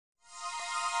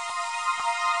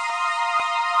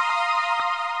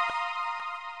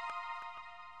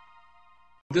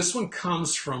This one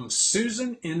comes from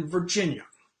Susan in Virginia.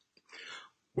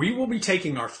 We will be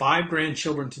taking our 5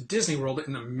 grandchildren to Disney World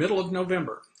in the middle of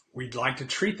November. We'd like to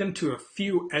treat them to a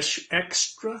few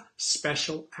extra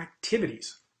special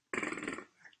activities. I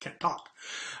can't talk.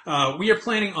 We are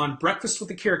planning on breakfast with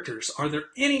the characters. Are there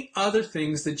any other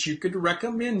things that you could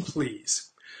recommend, please?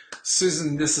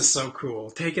 Susan, this is so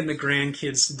cool. Taking the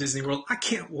grandkids to Disney World. I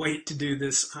can't wait to do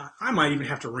this. I might even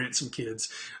have to rent some kids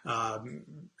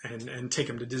and take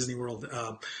them to Disney World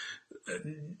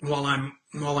while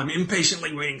I'm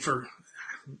impatiently waiting for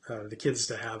the kids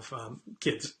to have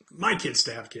my kids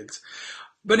to have kids.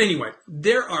 But anyway,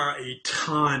 there are a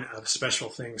ton of special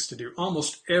things to do.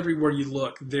 Almost everywhere you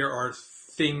look, there are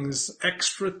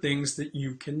extra things that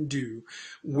you can do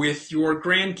with your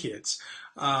grandkids.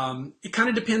 It kind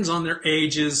of depends on their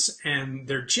ages and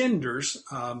their genders.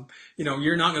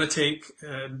 You're not going to take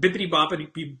Bibbidi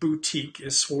Bobbidi Boutique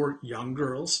is for young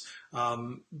girls.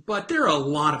 But there are a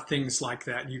lot of things like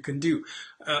that you can do.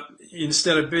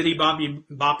 Instead of Bibbidi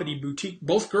Bobbidi Boutique,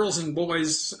 both girls and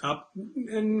boys up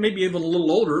and maybe even a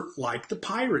little older like the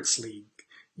Pirates League.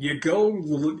 You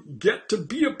go get to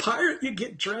be a pirate, you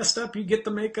get dressed up, you get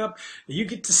the makeup, you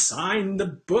get to sign the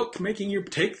book making you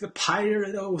take the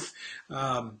pirate oath.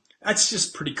 That's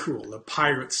just pretty cool, the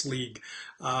Pirates League.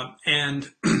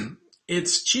 And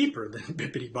it's cheaper than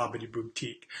Bibbidi Bobbidi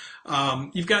Boutique.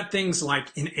 You've got things like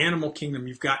in Animal Kingdom,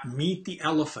 you've got Meet the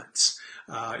Elephants.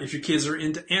 If your kids are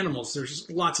into animals, there's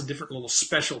lots of different little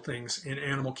special things in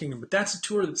Animal Kingdom, but that's a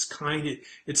tour that's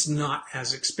it's not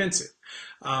as expensive.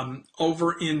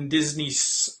 Over in Disney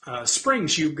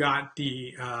Springs, you've got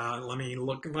the,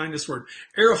 find this word,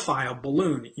 aerofoil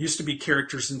balloon. It used to be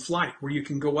Characters in Flight, where you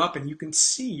can go up and you can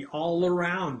see all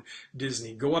around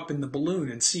Disney. Go up in the balloon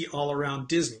and see all around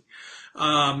Disney.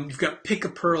 You've got Pick a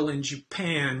Pearl in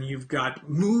Japan. You've got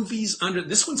movies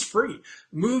this one's free.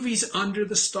 Movies under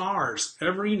the stars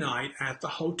every night at the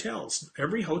hotels.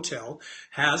 Every hotel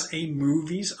has a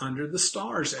movies under the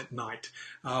stars at night,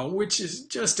 which is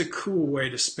just a cool way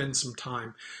to spend some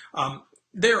time.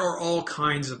 There are all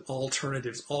kinds of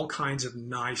alternatives, all kinds of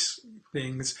nice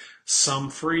things, some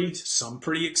free, some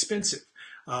pretty expensive.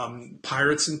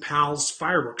 Pirates and Pals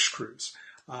fireworks cruise.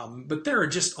 But there are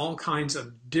just all kinds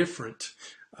of different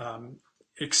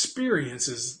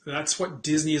experiences. That's what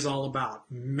Disney is all about,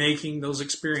 making those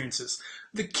experiences.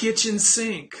 The kitchen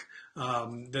sink,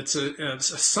 that's a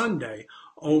Sunday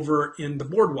over in the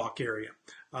boardwalk area.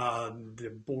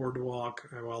 The boardwalk,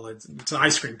 well, it's an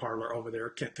ice cream parlor over there.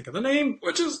 Can't think of the name,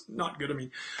 which is not good of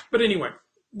me. But anyway,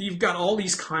 you've got all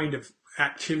these kind of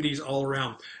activities all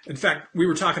around. In fact, we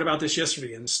were talking about this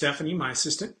yesterday, and Stephanie, my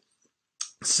assistant,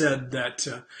 said that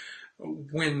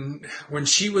when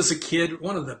she was a kid,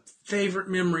 one of the favorite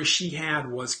memories she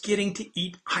had was getting to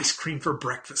eat ice cream for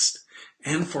breakfast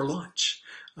and for lunch.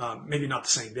 Maybe not the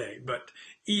same day, but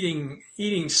eating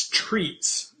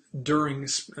treats during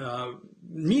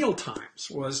meal times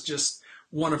was just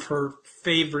one of her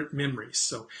favorite memories.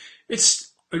 So it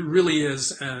really is,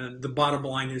 the bottom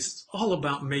line is it's all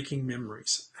about making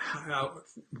memories.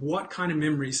 What kind of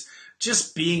memories?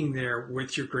 Just being there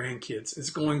with your grandkids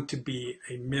is going to be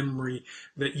a memory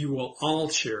that you will all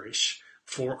cherish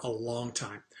for a long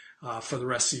time, for the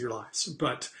rest of your lives.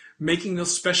 But making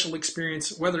those special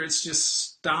experiences, whether it's just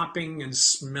stopping and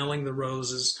smelling the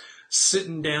roses,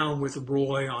 sitting down with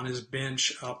Roy on his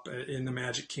bench up in the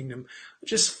Magic Kingdom,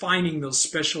 just finding those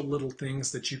special little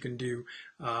things that you can do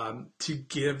to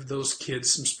give those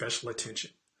kids some special attention.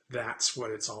 That's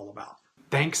what it's all about.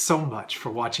 Thanks so much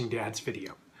for watching Dad's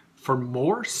video. For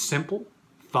more simple,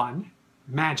 fun,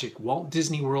 magic Walt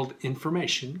Disney World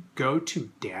information, go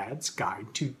to Dad's Guide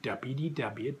to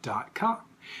WDW.com.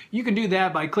 You can do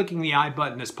that by clicking the I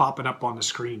button that's popping up on the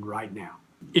screen right now.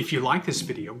 If you like this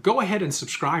video, go ahead and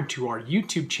subscribe to our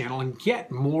YouTube channel and get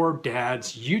more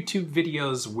Dad's YouTube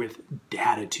videos with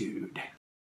Daditude.